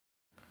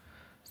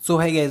So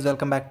hey guys,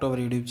 welcome back to our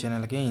YouTube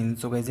channel again.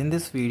 So guys, in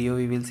this video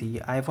we will see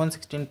iPhone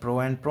 16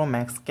 Pro and Pro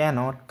Max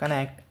cannot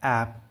connect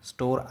App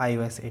Store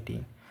iOS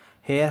 18.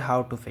 Here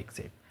how to fix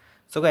it.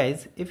 So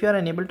guys, if you are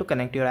unable to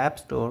connect your App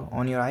Store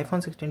on your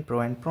iPhone 16 Pro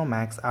and Pro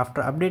Max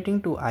after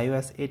updating to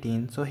iOS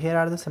 18, so here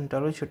are the some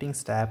troubleshooting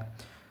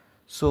steps.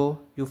 So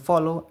you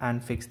follow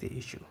and fix the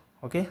issue.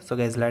 Okay, so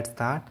guys, let's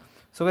start.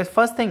 So guys,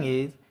 first thing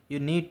is you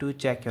need to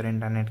check your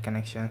internet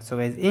connection. So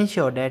guys,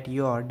 ensure that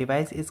your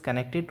device is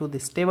connected to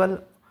the stable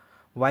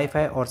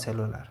Wi-Fi or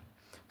cellular.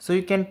 So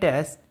you can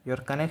test your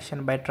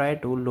connection by try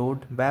to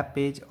load web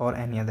page or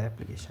any other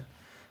application.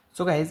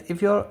 So guys, if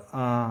your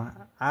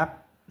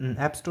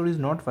app store is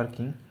not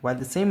working while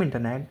the same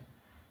internet,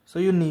 so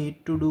you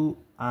need to do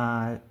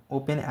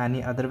open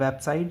any other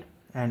website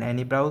and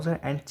any browser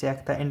and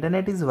check the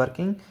internet is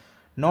working,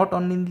 not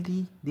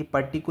only the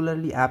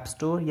particularly app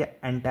store, yeah,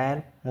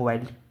 entire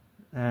mobile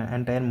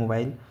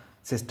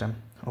system.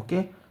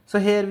 Okay, so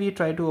here we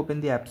try to open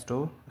the app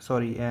store,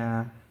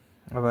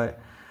 our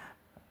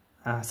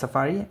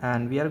Safari,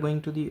 and we are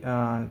going to the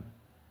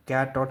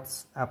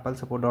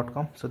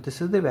cat.applesupport.com. so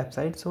this is the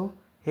website. So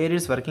here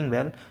is working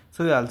well,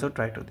 so we also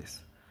try to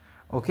this.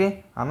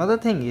 Okay, another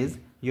thing is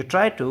you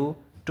try to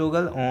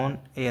toggle on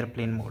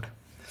airplane mode.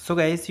 So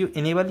guys, you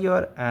enable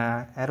your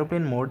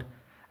airplane mode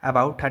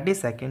about 30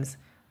 seconds,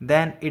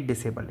 then it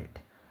disable it.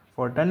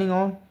 For turning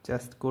on,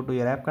 just go to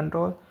your app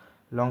control,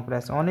 long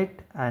press on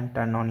it and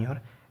turn on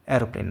your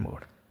airplane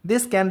mode.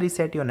 This can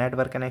reset your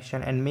network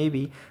connection and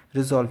maybe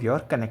resolve your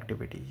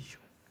connectivity issue.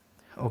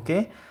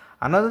 Okay,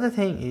 another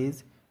thing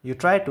is you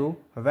try to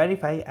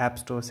verify App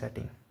Store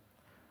setting.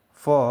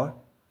 For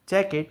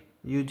check it,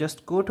 you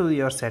just go to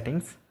your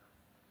settings.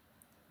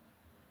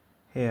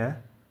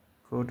 Here,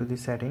 go to the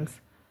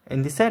settings.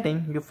 In the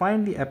setting, you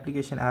find the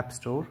application App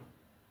Store.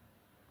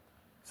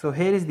 So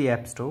here is the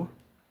App Store.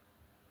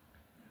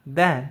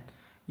 Then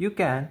you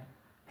can,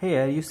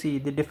 here you see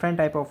the different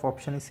type of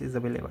options is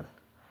available.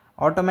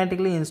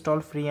 Automatically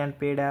install free and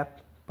paid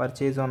app,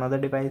 purchase on other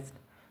device.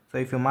 So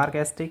if you mark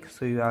as tick,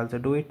 so you also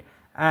do it,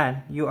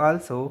 and you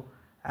also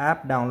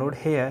app download,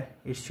 here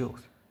it shows.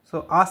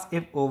 So ask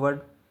if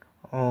over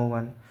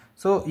one.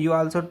 So you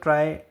also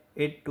try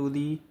it to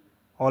the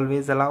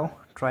always allow,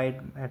 try it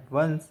at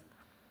once,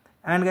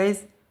 and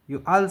guys,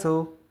 you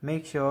also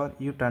make sure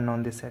you turn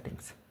on the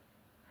settings.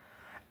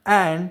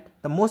 And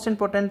the most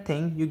important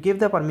thing, you give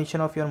the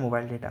permission of your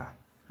mobile data.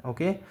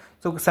 Okay,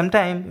 so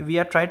sometime we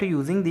are try to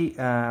using the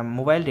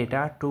mobile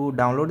data to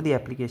download the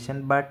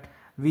application, but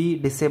we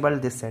disable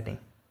this setting.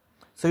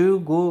 So you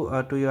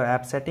go to your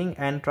app setting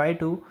and try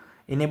to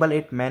enable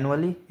it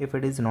manually if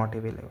it is not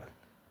available.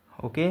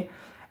 Okay,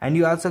 and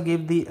you also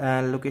give the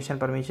location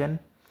permission.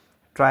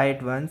 Try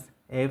it once.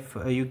 If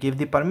you give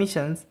the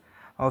permissions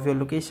of your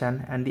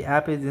location and the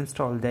app is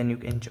installed, then you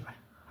can enjoy.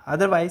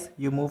 Otherwise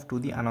you move to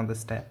the another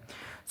step.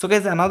 So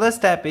guys, another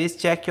step is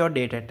check your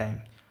date and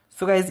time.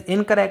 So guys,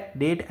 incorrect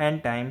date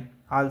and time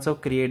also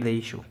create the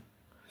issue.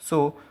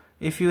 So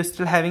if you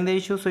still having the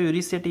issue, so you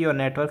reset your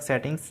network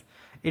settings.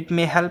 It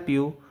may help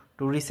you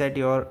to reset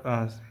your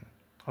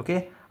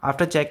okay,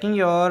 after checking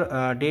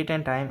your date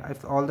and time,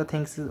 if all the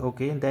things is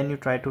okay, then you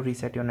try to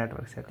reset your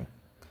network setting.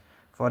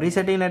 For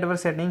resetting network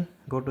setting,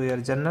 go to your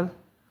journal.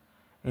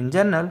 In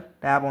journal,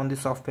 tab on the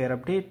software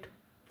update.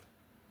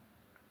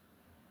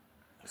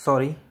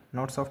 Sorry,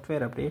 not software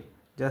update,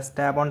 just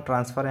tab on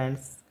transfer and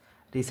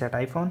reset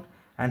iPhone.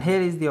 And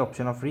here is the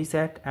option of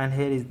reset, and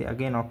here is the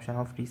again option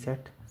of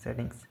reset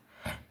settings.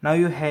 Now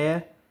you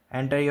here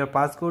enter your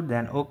passcode,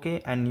 then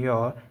okay, and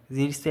your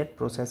reset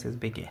process is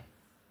begin.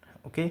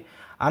 Okay,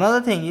 another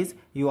thing is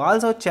you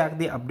also check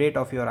the update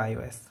of your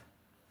iOS.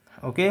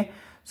 Okay,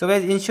 so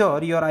guys,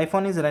 ensure your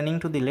iPhone is running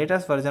to the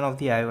latest version of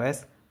the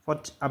iOS. For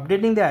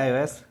updating the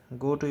iOS,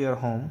 go to your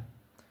home,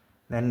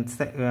 then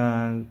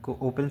go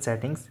open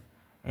settings.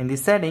 In the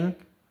setting,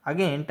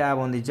 again tab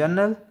on the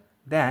journal,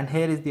 then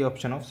here is the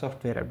option of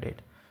software update.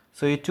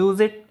 So you choose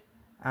it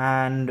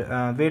and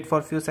wait for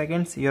a few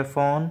seconds. Your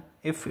phone,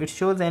 if it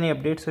shows any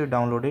update, so you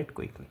download it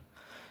quickly.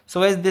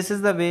 So guys, this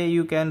is the way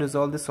you can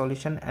resolve this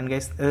solution and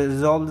guys,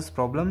 resolve this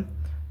problem.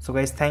 So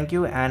guys, thank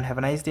you and have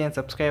a nice day, and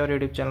subscribe our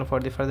YouTube channel for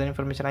the further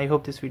information. I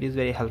hope this video is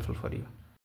very helpful for you.